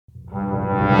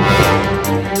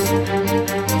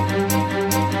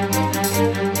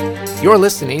You're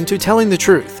listening to Telling the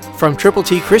Truth from Triple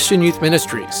T Christian Youth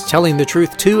Ministries, telling the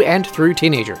truth to and through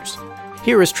teenagers.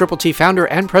 Here is Triple T founder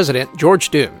and president, George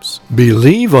Dooms.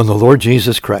 Believe on the Lord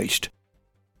Jesus Christ,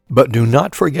 but do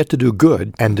not forget to do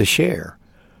good and to share,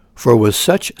 for with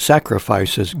such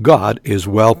sacrifices God is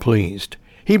well pleased.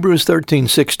 Hebrews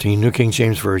 13:16, New King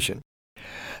James Version.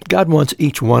 God wants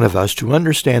each one of us to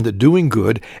understand that doing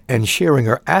good and sharing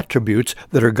are attributes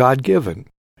that are God-given.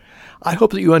 I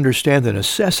hope that you understand the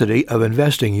necessity of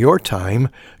investing your time,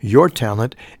 your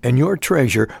talent, and your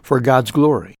treasure for God's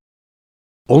glory.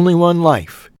 Only one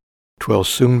life, 'twill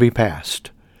soon be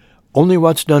past. Only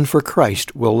what's done for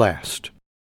Christ will last.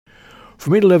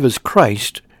 For me to live is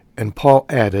Christ, and Paul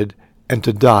added, and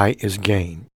to die is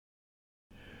gain.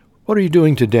 What are you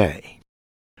doing today?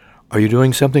 Are you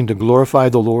doing something to glorify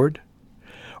the Lord?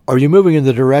 Are you moving in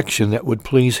the direction that would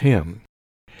please Him?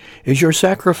 Is your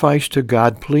sacrifice to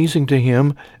God pleasing to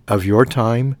Him of your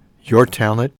time, your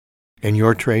talent, and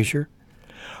your treasure?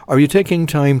 Are you taking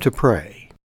time to pray?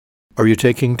 Are you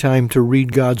taking time to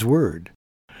read God's Word?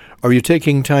 Are you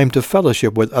taking time to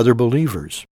fellowship with other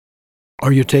believers?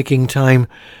 Are you taking time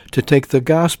to take the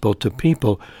gospel to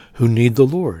people who need the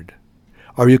Lord?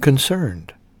 Are you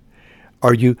concerned?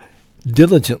 Are you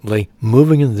diligently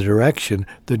moving in the direction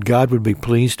that God would be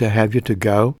pleased to have you to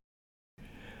go?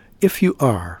 If you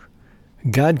are,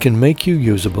 God can make you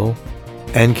usable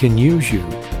and can use you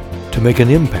to make an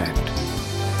impact.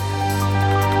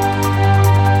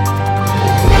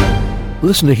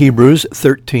 Listen to Hebrews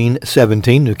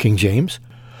 13:17, New King James.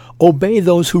 Obey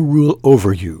those who rule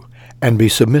over you, and be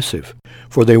submissive,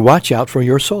 for they watch out for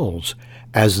your souls,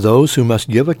 as those who must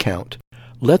give account.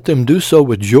 Let them do so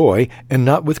with joy and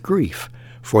not with grief,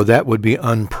 for that would be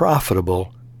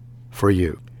unprofitable for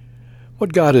you.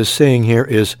 What God is saying here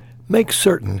is, make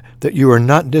certain that you are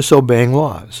not disobeying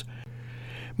laws.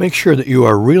 Make sure that you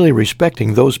are really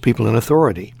respecting those people in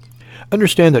authority.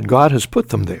 Understand that God has put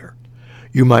them there.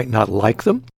 You might not like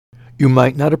them, you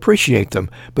might not appreciate them,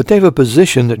 but they have a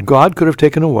position that God could have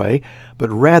taken away, but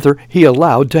rather He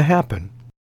allowed to happen.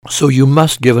 So you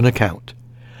must give an account.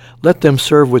 Let them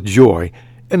serve with joy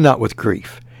and not with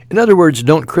grief. In other words,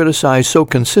 don't criticize so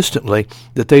consistently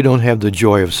that they don't have the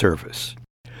joy of service.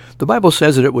 The Bible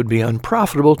says that it would be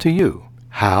unprofitable to you.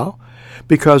 How?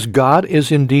 Because God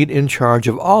is indeed in charge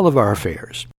of all of our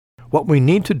affairs. What we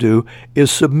need to do is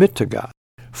submit to God,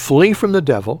 flee from the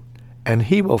devil, and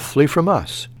he will flee from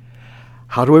us.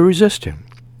 How do we resist him?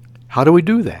 How do we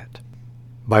do that?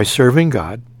 By serving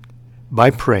God, by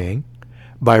praying,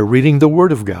 by reading the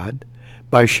Word of God,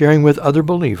 by sharing with other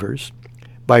believers,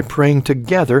 by praying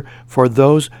together for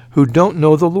those who don't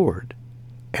know the Lord,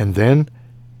 and then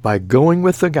by going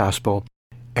with the gospel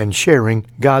and sharing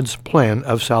God's plan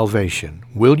of salvation.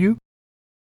 Will you?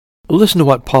 Listen to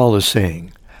what Paul is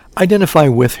saying. Identify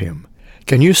with him.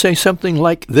 Can you say something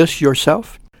like this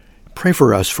yourself? Pray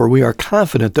for us, for we are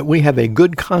confident that we have a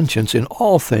good conscience in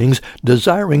all things,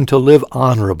 desiring to live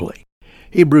honorably.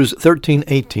 Hebrews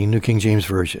 13:18, New King James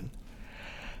Version.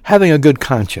 Having a good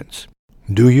conscience.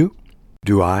 Do you?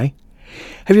 Do I?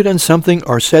 Have you done something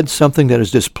or said something that is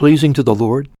displeasing to the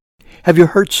Lord? Have you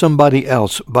hurt somebody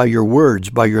else by your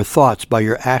words, by your thoughts, by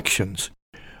your actions?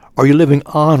 Are you living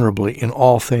honorably in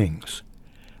all things?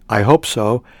 I hope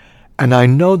so, and I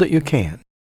know that you can.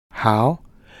 How?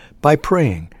 By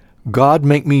praying, God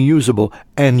make me usable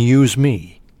and use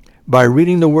me. By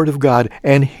reading the Word of God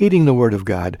and heeding the Word of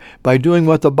God, by doing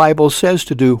what the Bible says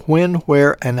to do when,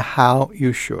 where, and how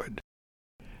you should.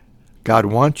 God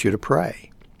wants you to pray.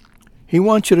 He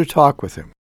wants you to talk with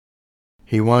Him.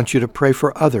 He wants you to pray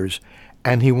for others,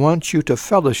 and He wants you to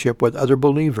fellowship with other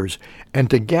believers. And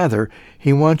together,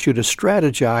 He wants you to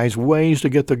strategize ways to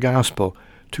get the gospel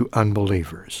to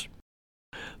unbelievers.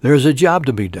 There is a job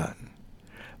to be done.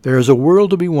 There is a world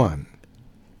to be won,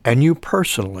 and you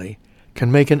personally can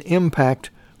make an impact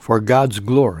for God's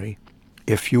glory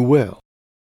if you will.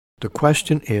 The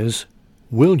question is,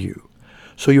 will you?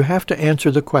 So you have to answer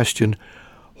the question,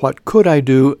 what could I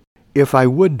do if I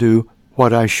would do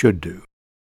what I should do?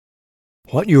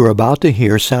 What you are about to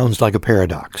hear sounds like a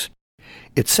paradox.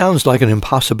 It sounds like an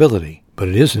impossibility, but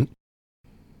it isn't.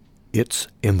 It's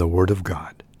in the Word of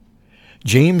God.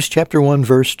 James chapter 1,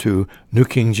 verse 2, New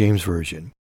King James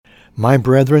Version. My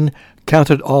brethren,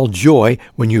 count it all joy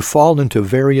when you fall into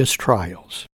various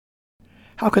trials.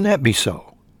 How can that be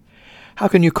so? How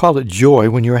can you call it joy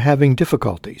when you're having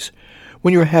difficulties,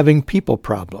 when you're having people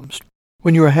problems,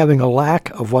 when you're having a lack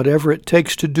of whatever it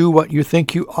takes to do what you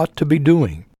think you ought to be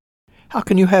doing? How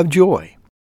can you have joy?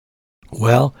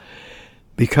 Well,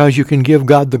 because you can give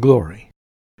God the glory.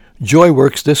 Joy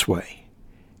works this way.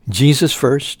 Jesus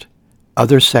first,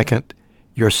 others second,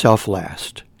 yourself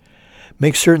last.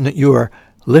 Make certain that you are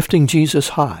lifting Jesus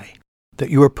high, that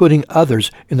you are putting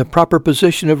others in the proper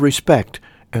position of respect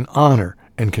and honor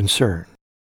and concern.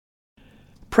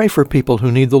 Pray for people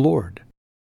who need the Lord.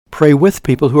 Pray with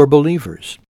people who are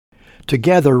believers.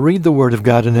 Together, read the Word of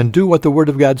God and then do what the Word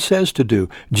of God says to do.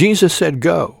 Jesus said,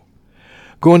 go.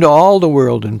 Go into all the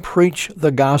world and preach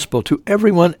the gospel to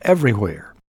everyone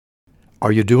everywhere.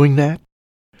 Are you doing that?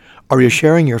 Are you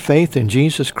sharing your faith in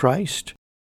Jesus Christ?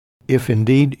 If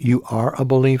indeed you are a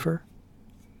believer?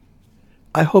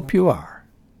 I hope you are.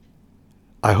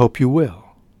 I hope you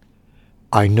will.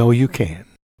 I know you can.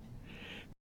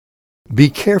 Be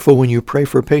careful when you pray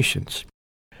for patience.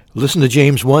 Listen to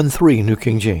James 1:3, New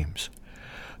King James.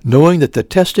 Knowing that the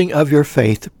testing of your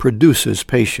faith produces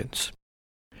patience.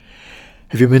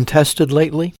 Have you been tested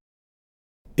lately?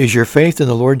 Is your faith in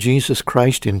the Lord Jesus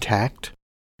Christ intact?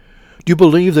 Do you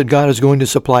believe that God is going to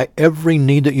supply every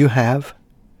need that you have?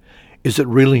 Is it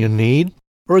really a need,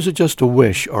 or is it just a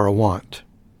wish or a want?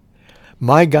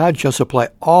 My God shall supply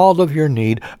all of your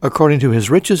need according to his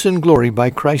riches and glory by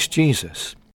Christ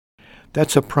Jesus.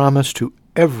 That's a promise to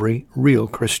every real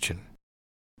Christian.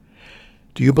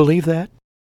 Do you believe that?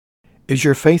 Is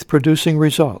your faith producing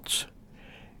results?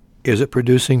 Is it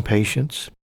producing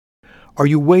patience? Are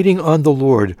you waiting on the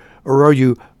Lord, or are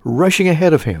you rushing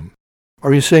ahead of him?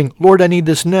 Are you saying, Lord, I need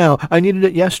this now. I needed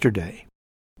it yesterday.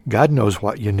 God knows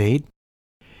what you need.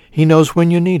 He knows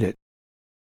when you need it.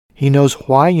 He knows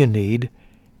why you need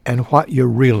and what you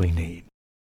really need.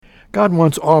 God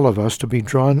wants all of us to be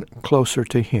drawn closer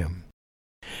to him.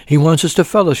 He wants us to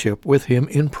fellowship with him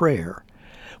in prayer,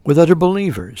 with other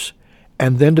believers,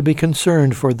 and then to be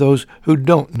concerned for those who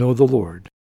don't know the Lord.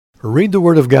 Read the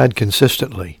Word of God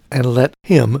consistently and let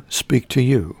him speak to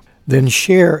you. Then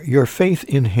share your faith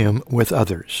in him with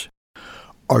others.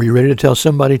 Are you ready to tell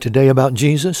somebody today about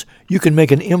Jesus? You can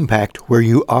make an impact where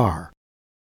you are.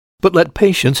 But let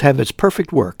patience have its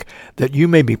perfect work, that you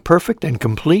may be perfect and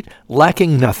complete,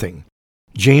 lacking nothing.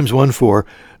 James 1:4,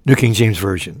 New King James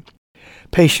Version.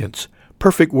 Patience,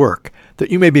 perfect work,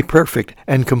 that you may be perfect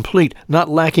and complete, not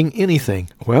lacking anything.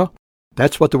 Well,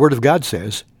 that's what the Word of God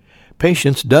says.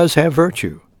 Patience does have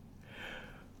virtue.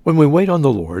 When we wait on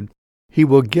the Lord, he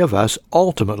will give us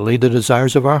ultimately the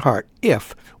desires of our heart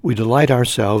if we delight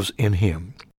ourselves in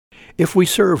him. If we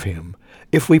serve him,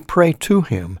 if we pray to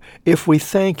him, if we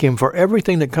thank him for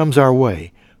everything that comes our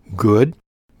way, good,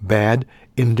 bad,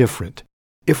 indifferent.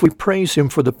 If we praise him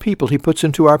for the people he puts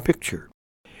into our picture.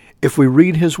 If we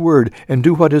read his word and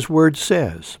do what his word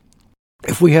says.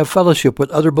 If we have fellowship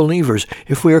with other believers,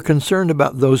 if we are concerned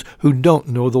about those who don't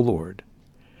know the Lord.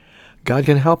 God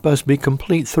can help us be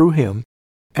complete through him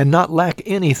and not lack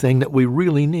anything that we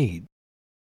really need.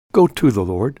 Go to the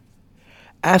Lord.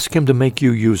 Ask him to make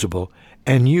you usable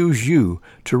and use you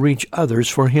to reach others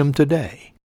for him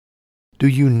today. Do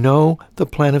you know the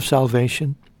plan of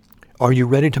salvation? Are you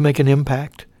ready to make an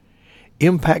impact?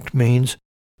 Impact means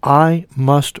I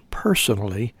must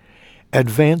personally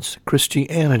advance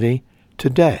Christianity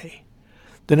today.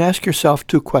 Then ask yourself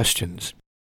 2 questions.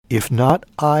 If not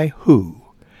I, who?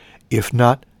 If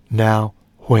not now,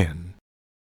 when?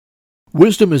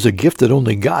 Wisdom is a gift that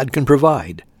only God can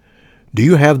provide. Do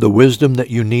you have the wisdom that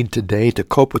you need today to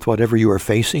cope with whatever you are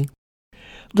facing?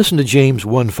 Listen to James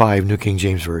 1:5, New King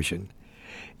James Version.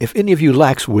 If any of you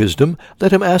lacks wisdom,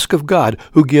 let him ask of God,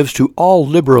 who gives to all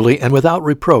liberally and without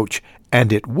reproach,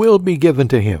 and it will be given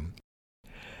to him.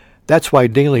 That's why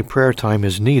daily prayer time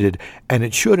is needed, and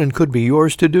it should and could be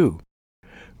yours to do.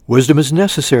 Wisdom is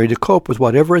necessary to cope with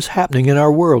whatever is happening in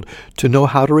our world, to know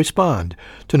how to respond,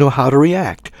 to know how to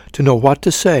react, to know what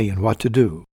to say and what to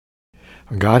do.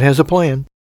 God has a plan,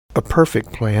 a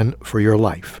perfect plan for your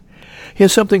life. He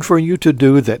has something for you to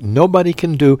do that nobody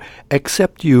can do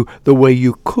except you the way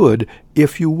you could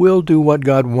if you will do what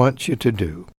God wants you to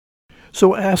do.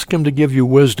 So ask him to give you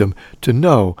wisdom to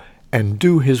know and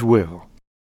do his will.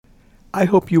 I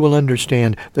hope you will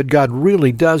understand that God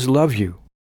really does love you.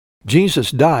 Jesus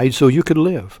died so you could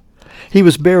live. He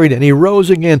was buried and he rose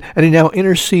again, and he now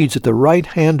intercedes at the right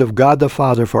hand of God the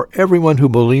Father for everyone who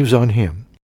believes on him.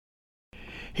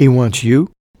 He wants you.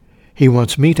 He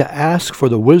wants me to ask for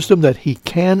the wisdom that he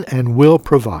can and will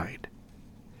provide.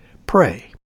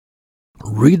 Pray.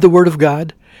 Read the Word of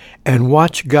God and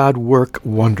watch God work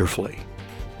wonderfully.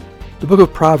 The book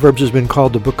of Proverbs has been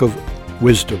called the book of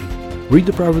wisdom. Read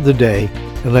the proverb of the day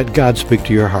and let God speak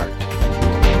to your heart.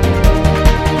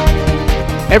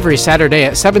 Every Saturday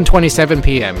at 7:27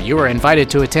 p.m., you are invited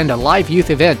to attend a live youth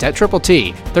event at Triple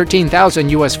T, 13,000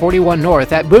 US 41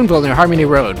 North at Boonville near Harmony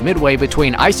Road, midway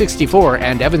between I-64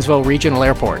 and Evansville Regional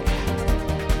Airport.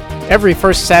 Every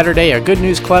first Saturday, a Good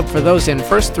News Club for those in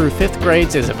 1st through 5th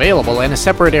grades is available in a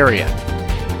separate area.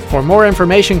 For more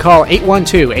information, call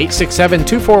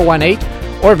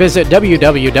 812-867-2418 or visit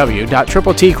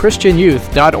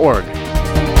www.TTTChristianYouth.org.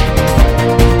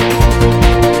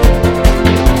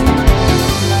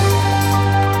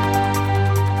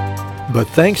 But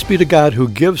thanks be to God who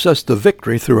gives us the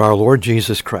victory through our Lord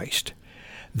Jesus Christ.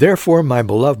 Therefore, my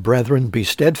beloved brethren, be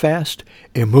steadfast,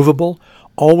 immovable,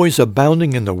 always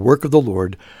abounding in the work of the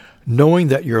Lord, knowing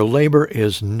that your labor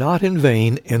is not in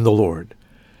vain in the Lord.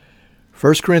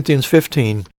 1 Corinthians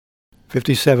 15,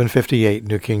 57-58,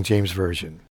 New King James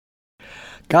Version.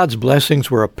 God's blessings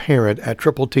were apparent at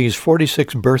Triple T's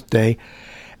 46th birthday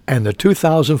and the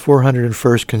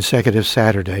 2,401st consecutive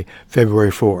Saturday,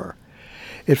 February 4.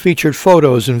 It featured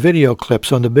photos and video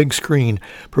clips on the big screen,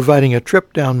 providing a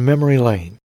trip down memory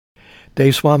lane.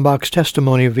 Dave Swanbach's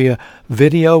testimony via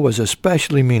video was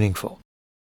especially meaningful.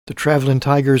 The Traveling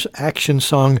Tigers action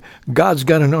song, God's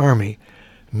Got an Army,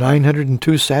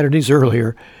 902 Saturdays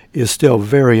earlier, is still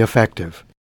very effective.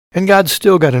 And God's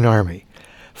still got an army.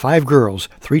 5 girls,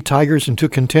 3 tigers, and 2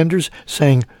 contenders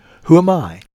sang Who Am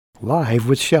I? Live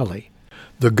with Shelley.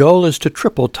 The goal is to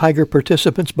triple Tiger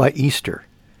participants by Easter.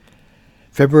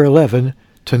 February 11,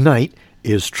 tonight,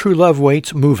 is True Love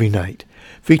Waits movie night,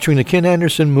 featuring the Ken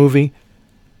Anderson movie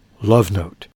Love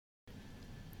Note.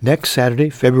 Next Saturday,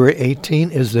 February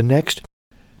 18, is the next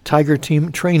Tiger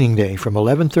Team Training Day from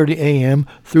 11:30 a.m.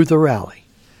 through the rally.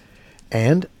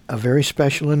 And a very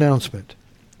special announcement.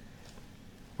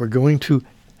 We're going to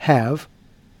have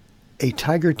a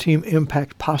Tiger Team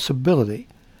Impact Possibility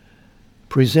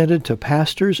presented to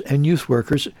pastors and youth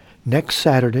workers next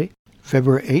Saturday,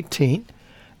 February 18,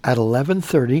 at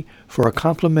 11:30 for a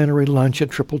complimentary lunch at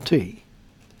Triple T.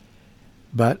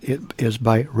 But it is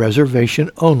by reservation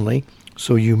only,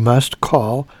 so you must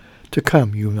call to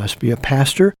come. You must be a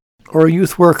pastor or a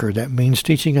youth worker. That means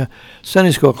teaching a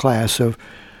Sunday school class of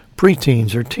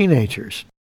preteens or teenagers,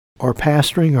 or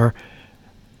pastoring or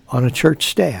on a church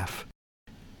staff.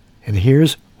 And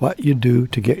here's what you do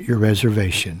to get your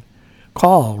reservation.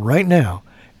 Call right now,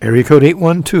 area code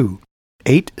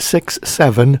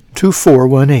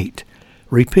 812-867-2418.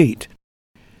 Repeat.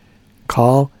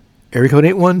 Call area code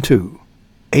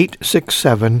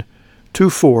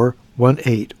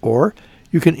 812-867-2418, or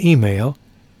you can email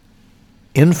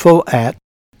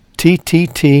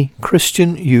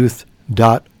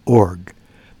info@tttchristianyouth.org.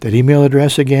 That email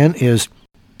address again is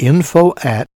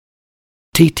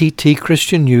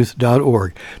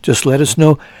info@tttchristianyouth.org. Just let us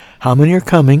know how many are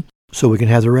coming so we can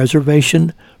have the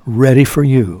reservation ready for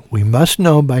you. We must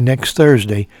know by next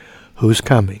Thursday who's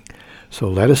coming. So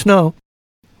let us know.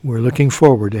 We're looking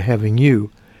forward to having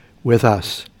you with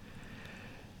us.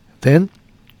 Then,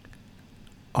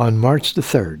 on March the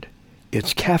 3rd,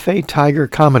 it's Cafe Tiger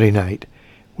Comedy Night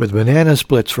with banana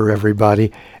splits for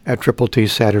everybody at Triple T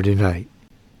Saturday night.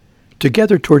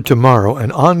 Together Toward Tomorrow,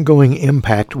 an ongoing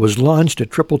impact was launched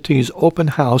at Triple T's open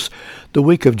house the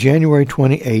week of January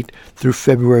 28 through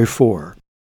February 4.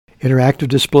 Interactive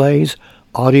displays,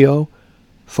 audio,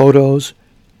 photos,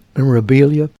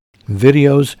 memorabilia, and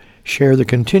videos share the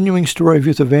continuing story of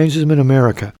youth evangelism in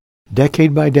America,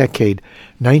 decade by decade,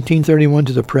 1931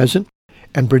 to the present,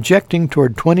 and projecting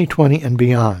toward 2020 and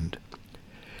beyond.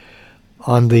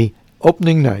 On the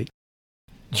opening night,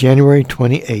 January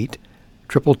 28,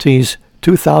 Triple T's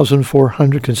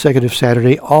 2,400 consecutive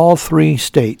Saturday, all 3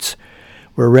 states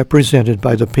were represented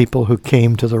by the people who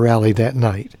came to the rally that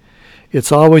night.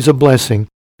 It's always a blessing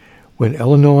when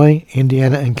Illinois,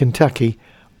 Indiana, and Kentucky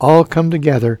all come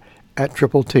together at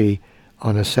Triple T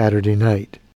on a Saturday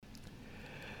night.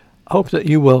 I hope that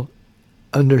you will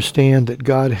understand that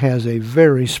God has a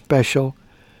very special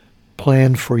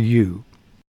plan for you.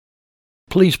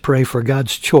 Please pray for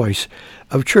God's choice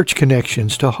of church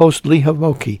connections to host Lee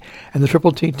Havoki and the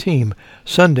Triple T team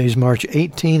Sundays, March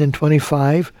 18 and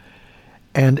 25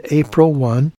 and April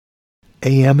 1,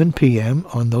 a.m. and p.m.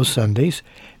 on those Sundays,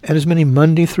 and as many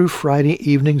Monday through Friday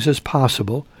evenings as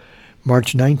possible,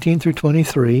 March 19 through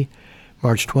 23,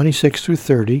 March 26 through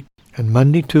 30, and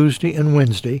Monday, Tuesday, and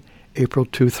Wednesday, April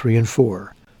 2, 3, and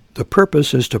 4. The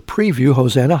purpose is to preview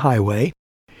Hosanna Highway,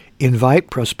 invite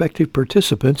prospective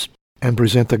participants, and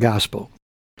present the gospel.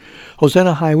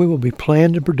 Hosanna Highway will be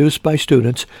planned and produced by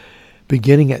students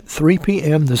beginning at 3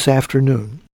 p.m. this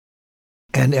afternoon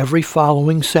and every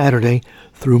following Saturday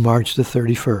through March the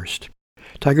 31st.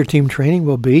 Tiger Team training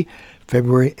will be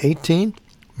February 18,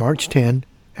 March 10,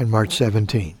 and March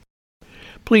 17.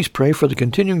 Please pray for the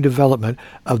continuing development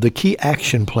of the Key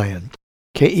Action Plan.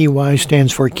 KEY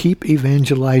stands for Keep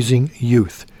Evangelizing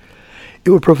Youth. It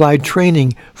would provide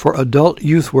training for adult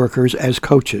youth workers as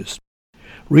coaches.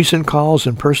 Recent calls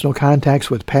and personal contacts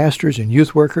with pastors and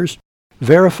youth workers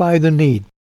verify the need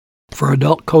for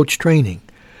adult coach training.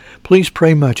 Please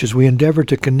pray much as we endeavor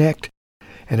to connect.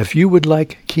 And if you would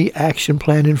like key action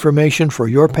plan information for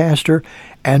your pastor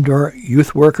and or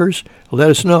youth workers, let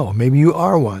us know. Maybe you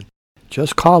are one.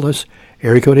 Just call us,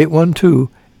 area code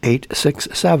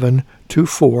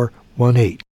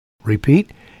 812-867-2418.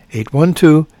 Repeat,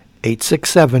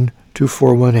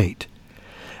 812-867-2418.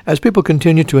 As people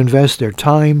continue to invest their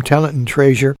time, talent, and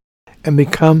treasure and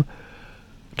become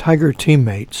Tiger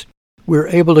teammates, we're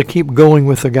able to keep going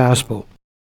with the gospel.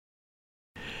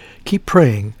 Keep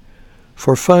praying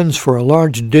for funds for a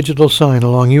large digital sign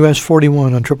along US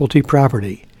 41 on Triple T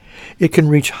property. It can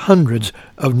reach hundreds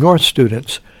of North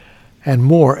students and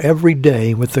more every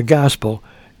day with the gospel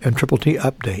and Triple T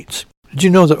updates. Did you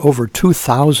know that over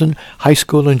 2,000 high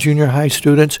school and junior high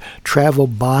students travel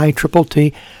by Triple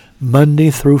T Monday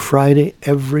through Friday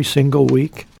every single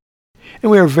week?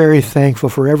 And we are very thankful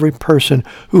for every person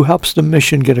who helps the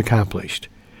mission get accomplished.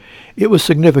 It was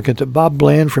significant that Bob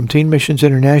Bland from Teen Missions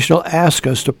International asked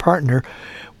us to partner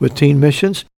with Teen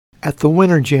Missions at the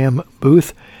Winter Jam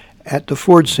booth at the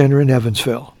Ford Center in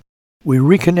Evansville. We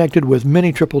reconnected with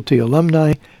many Triple T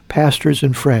alumni, pastors,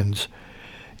 and friends.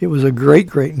 It was a great,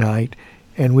 great night,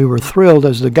 and we were thrilled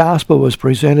as the gospel was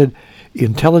presented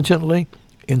intelligently,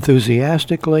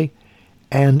 enthusiastically,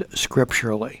 and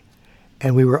scripturally.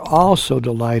 And we were also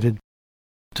delighted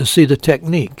to see the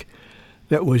technique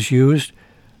that was used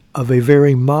of a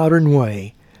very modern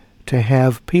way to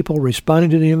have people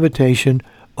responding to the invitation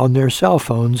on their cell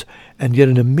phones and get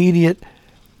an immediate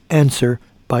answer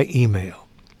by email.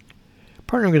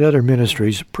 Partnering with other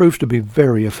ministries proves to be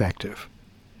very effective.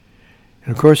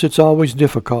 And of course, it's always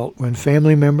difficult when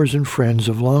family members and friends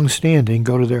of long standing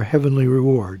go to their heavenly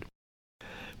reward.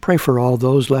 Pray for all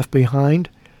those left behind,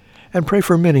 and pray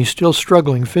for many still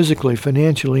struggling physically,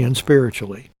 financially, and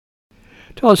spiritually.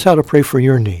 Tell us how to pray for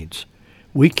your needs.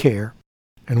 We care,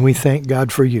 and we thank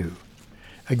God for you.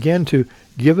 Again, to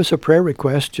give us a prayer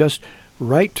request, just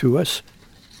write to us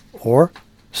or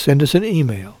send us an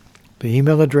email. The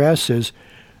email address is,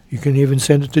 you can even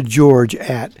send it to George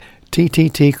at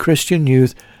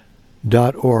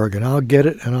tttchristianyouth.org, and I'll get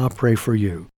it and I'll pray for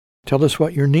you. Tell us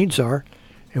what your needs are,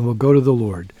 and we'll go to the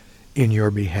Lord in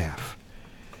your behalf.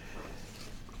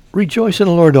 Rejoice in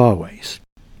the Lord always.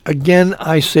 Again,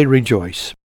 I say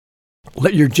rejoice.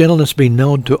 Let your gentleness be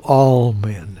known to all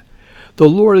men. The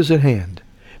Lord is at hand.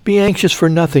 Be anxious for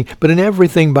nothing, but in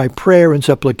everything by prayer and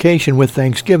supplication with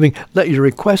thanksgiving, let your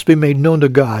requests be made known to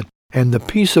God, and the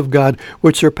peace of God,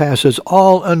 which surpasses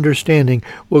all understanding,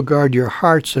 will guard your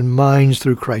hearts and minds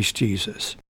through Christ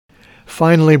Jesus.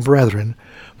 Finally, brethren,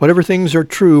 whatever things are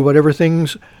true, whatever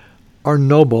things are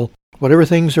noble, whatever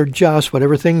things are just,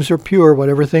 whatever things are pure,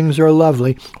 whatever things are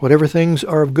lovely, whatever things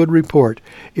are of good report,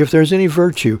 if there's any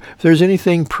virtue, if there's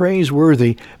anything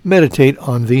praiseworthy, meditate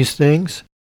on these things.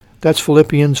 That's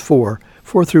Philippians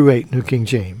 4:4-8, New King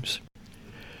James.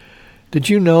 Did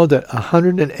you know that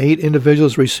 108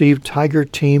 individuals received Tiger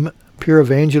Team Peer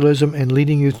Evangelism and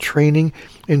Leading Youth Training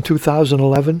in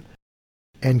 2011?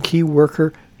 And key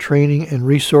worker training and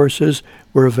resources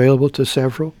were available to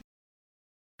several?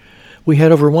 We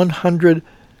had over 100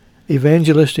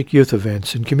 evangelistic youth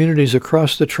events in communities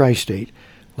across the tri-state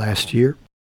last year.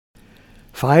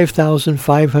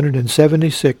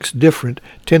 5,576 different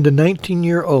 10 to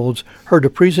 19-year-olds heard a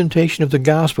presentation of the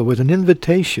gospel with an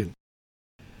invitation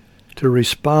to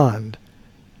respond,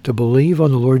 to believe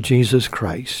on the Lord Jesus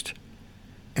Christ.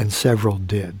 And several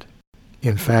did.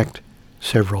 In fact,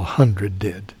 several hundred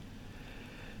did.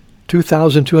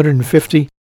 2,250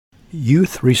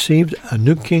 youth received a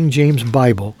New King James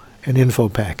Bible and info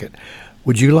packet.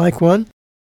 Would you like one?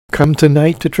 Come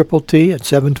tonight to Triple T at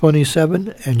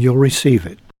 727 and you'll receive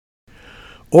it.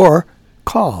 Or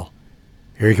call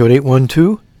area code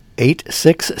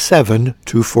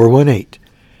 812-867-2418.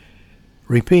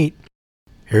 Repeat,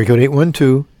 area code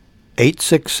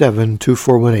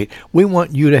 812-867-2418. We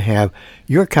want you to have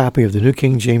your copy of the New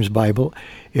King James Bible.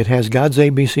 It has God's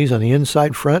ABCs on the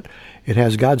inside front. It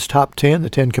has God's top 10, the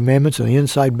 10 Commandments on the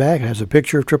inside back. It has a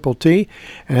picture of Triple T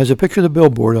and has a picture of the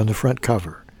billboard on the front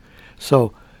cover.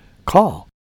 So call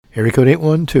area code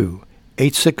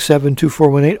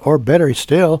 812-867-2418, or better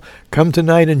still, come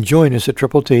tonight and join us at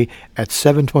Triple T at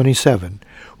 727.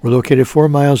 We're located 4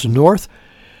 miles north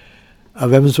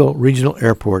of Evansville Regional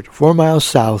Airport, 4 miles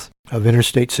south of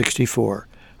Interstate 64,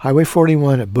 Highway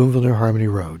 41 at Boonville New Harmony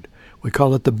Road. We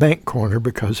call it the bank corner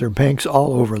because there are banks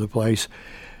all over the place,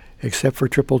 except for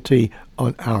Triple T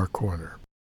on our corner.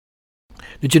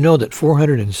 Did you know that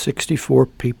 464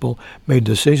 people made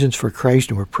decisions for Christ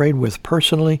and were prayed with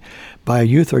personally by a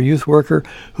youth or youth worker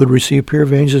who had received peer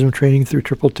evangelism training through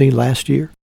Triple T last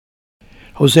year?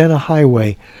 Hosanna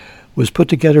Highway was put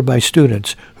together by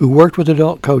students who worked with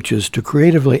adult coaches to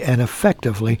creatively and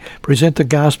effectively present the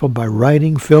gospel by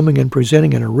writing, filming, and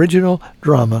presenting an original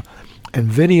drama and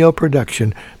video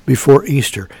production before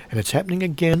Easter. And it's happening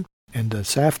again, and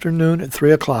this afternoon at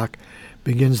 3 o'clock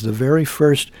begins the very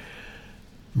first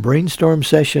brainstorm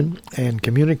session and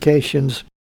communications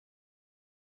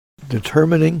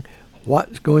determining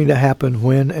what's going to happen,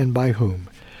 when, and by whom.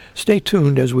 Stay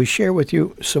tuned as we share with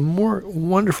you some more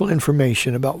wonderful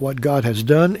information about what God has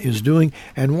done, is doing,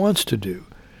 and wants to do.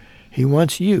 He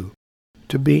wants you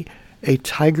to be a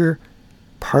Tiger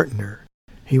partner.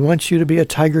 He wants you to be a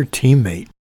Tiger teammate.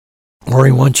 Or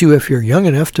he wants you, if you're young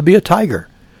enough, to be a Tiger.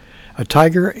 A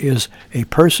Tiger is a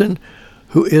person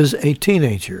who is a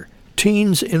teenager.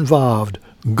 Teens involved,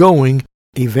 going,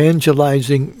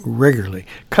 evangelizing regularly.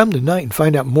 Come tonight and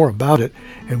find out more about it,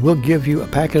 and we'll give you a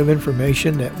packet of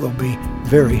information that will be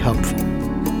very helpful.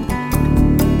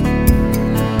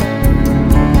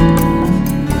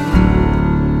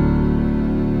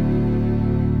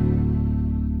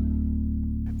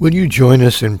 Will you join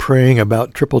us in praying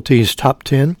about Triple T's top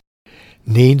 10?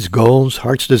 Needs, goals,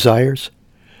 heart's desires?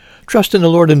 Trust in the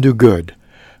Lord and do good.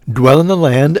 Dwell in the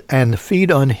land and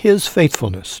feed on his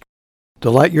faithfulness.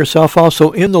 Delight yourself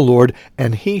also in the Lord,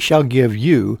 and he shall give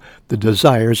you the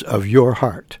desires of your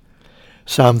heart.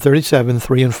 Psalm 37,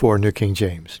 3 and 4, New King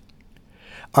James.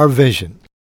 Our vision.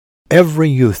 Every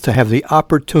youth to have the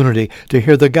opportunity to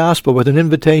hear the gospel with an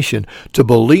invitation to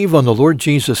believe on the Lord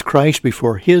Jesus Christ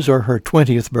before his or her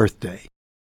 20th birthday.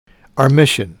 Our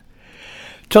mission.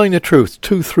 Telling the truth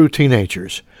to through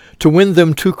teenagers, to win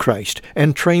them to Christ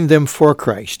and train them for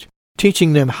Christ,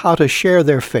 teaching them how to share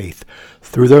their faith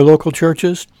through their local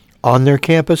churches, on their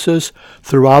campuses,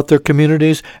 throughout their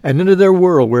communities, and into their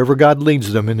world wherever God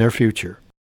leads them in their future.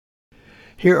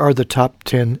 Here are the top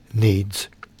 10 needs.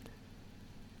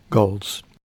 Goals.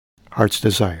 Heart's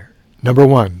desire. Number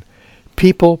 1,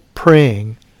 people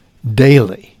praying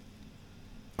daily.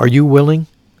 Are you willing?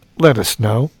 Let us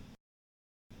know.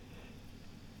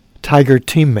 Tiger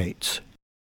teammates.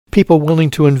 People willing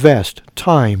to invest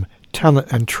time,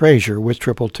 talent, and treasure with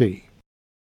Triple T.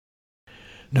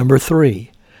 Number 3,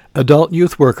 adult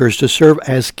youth workers to serve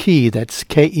as KEY, that's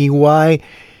K-E-Y,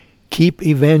 keep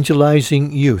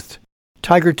evangelizing youth.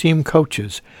 Tiger team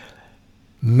coaches,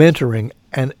 mentoring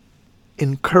and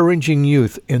encouraging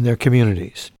youth in their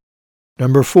communities.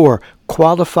 Number 4,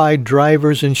 qualified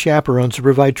drivers and chaperones to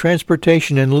provide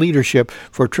transportation and leadership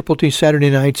for Triple T Saturday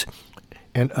nights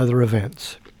and other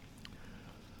events.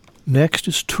 Next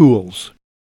is tools.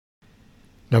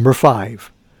 Number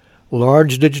 5,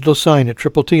 large digital sign at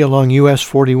Triple T along US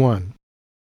 41.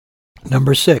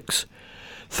 Number 6,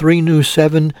 3 new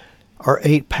 7 or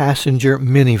 8 passenger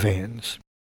minivans.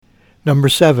 Number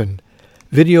 7,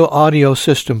 video audio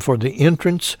system for the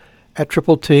entrance at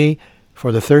Triple T,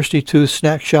 for the Thirsty Tooth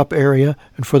snack shop area,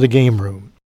 and for the game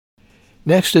room.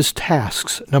 Next is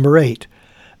tasks. Number 8,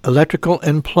 electrical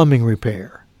and plumbing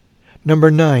repair. Number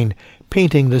 9,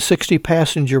 painting the 60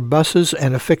 passenger buses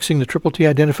and affixing the Triple T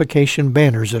identification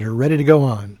banners that are ready to go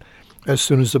on as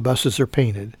soon as the buses are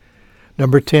painted.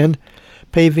 Number 10,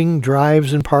 paving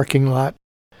drives and parking lot,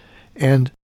 and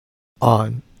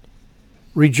on.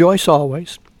 Rejoice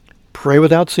always. Pray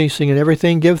without ceasing, and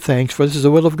everything give thanks, for this is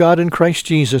the will of God in Christ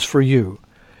Jesus for you.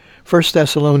 1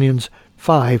 Thessalonians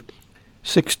 5,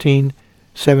 16,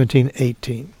 17,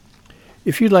 18.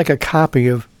 If you'd like a copy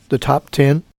of the top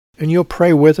 10 and you'll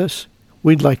pray with us,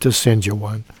 we'd like to send you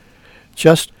one.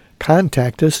 Just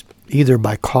contact us either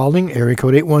by calling area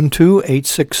code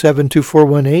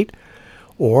 812-867-2418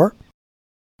 or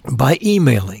by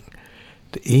emailing.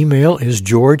 The email is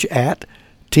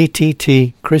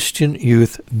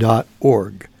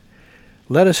george@tttchristianyouth.org.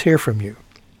 Let us hear from you.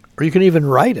 Or you can even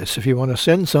write us if you want to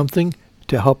send something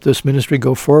to help this ministry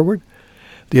go forward.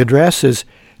 The address is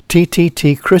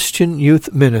TTT Christian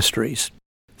Youth Ministries,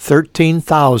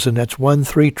 13,000, that's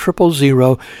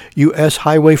 13000 U.S.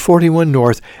 Highway 41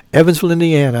 North, Evansville,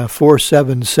 Indiana,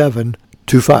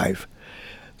 47725.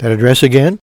 That address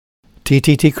again,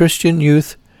 TTT Christian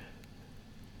Youth,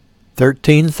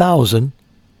 13,000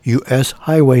 U.S.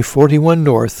 Highway 41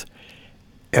 North,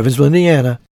 Evansville,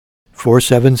 Indiana,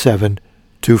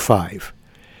 47725.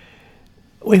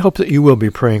 We hope that you will be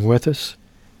praying with us.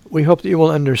 We hope that you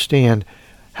will understand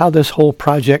how this whole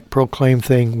Project Proclaim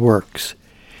thing works.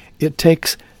 It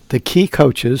takes the key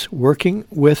coaches working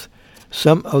with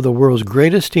some of the world's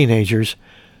greatest teenagers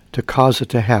to cause it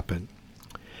to happen.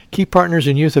 Key partners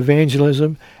in youth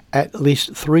evangelism, at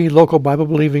least 3 local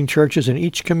Bible-believing churches in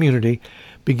each community,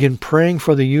 begin praying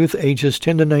for the youth ages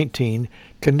 10 to 19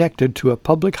 connected to a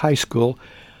public high school,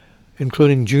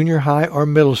 including junior high or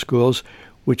middle schools,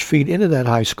 which feed into that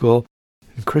high school,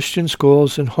 and Christian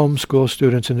schools and homeschool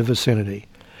students in the vicinity.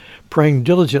 Praying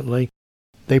diligently,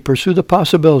 they pursue the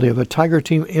possibility of a Tiger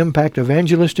Team Impact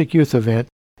evangelistic youth event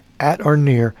at or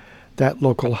near that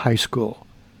local high school.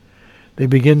 They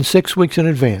begin 6 weeks in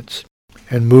advance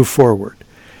and move forward.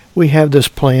 We have this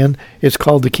plan. It's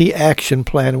called the Key Action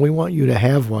Plan, and we want you to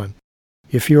have one.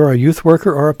 If you're a youth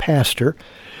worker or a pastor,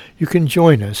 you can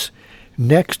join us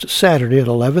next Saturday at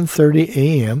 11:30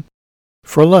 a.m.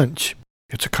 for lunch.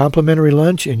 It's a complimentary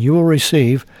lunch, and you will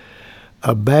receive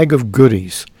a bag of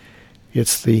goodies.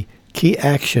 It's the Key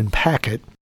Action Packet,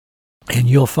 and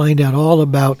you'll find out all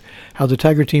about how the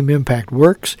Tiger Team Impact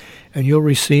works, and you'll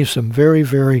receive some very,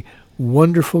 very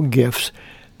wonderful gifts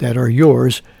that are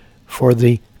yours for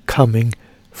the coming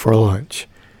for lunch.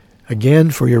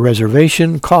 Again, for your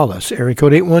reservation, call us, area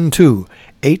code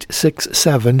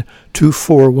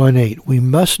 812-867-2418. We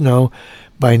must know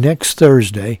by next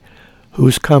Thursday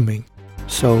who's coming.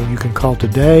 So you can call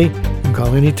today, you can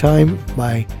call anytime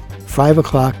by 5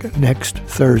 o'clock next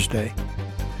Thursday.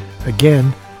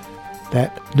 Again,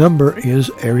 that number is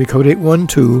area code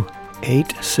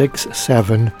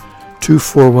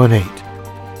 812-867-2418.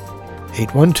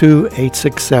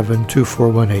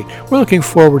 812-867-2418. We're looking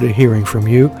forward to hearing from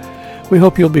you. We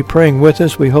hope you'll be praying with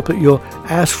us. We hope that you'll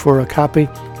ask for a copy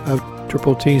of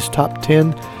Triple T's Top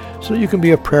 10 so you can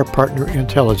be a prayer partner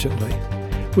intelligently.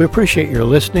 We appreciate your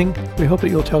listening. We hope that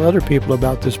you'll tell other people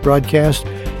about this broadcast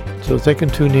so that they can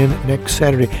tune in next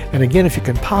Saturday. And again, if you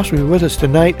can possibly be with us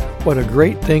tonight, what a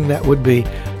great thing that would be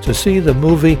to see the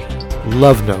movie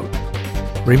Love Note.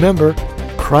 Remember,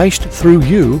 Christ through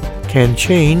you can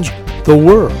change the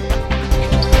world.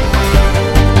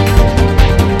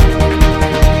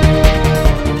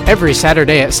 Every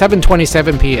Saturday at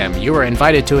 7:27 p.m., you are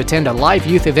invited to attend a live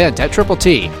youth event at Triple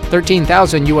T,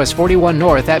 13,000 US 41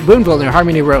 North at Boonville near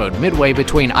Harmony Road, midway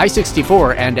between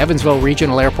I-64 and Evansville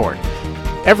Regional Airport.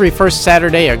 Every first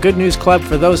Saturday, a Good News Club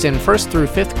for those in 1st through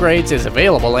 5th grades is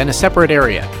available in a separate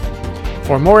area.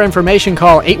 For more information,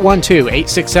 call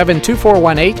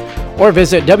 812-867-2418 or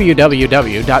visit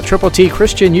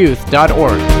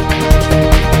www.tripletchristianyouth.org.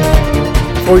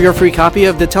 For your free copy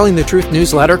of the Telling the Truth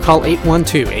newsletter, call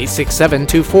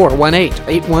 812-867-2418,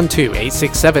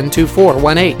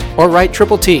 812-867-2418, or write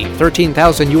Triple T,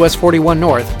 13,000 US 41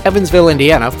 North, Evansville,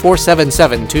 Indiana,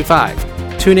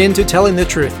 47725. Tune in to Telling the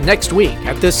Truth next week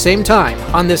at this same time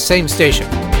on this same station.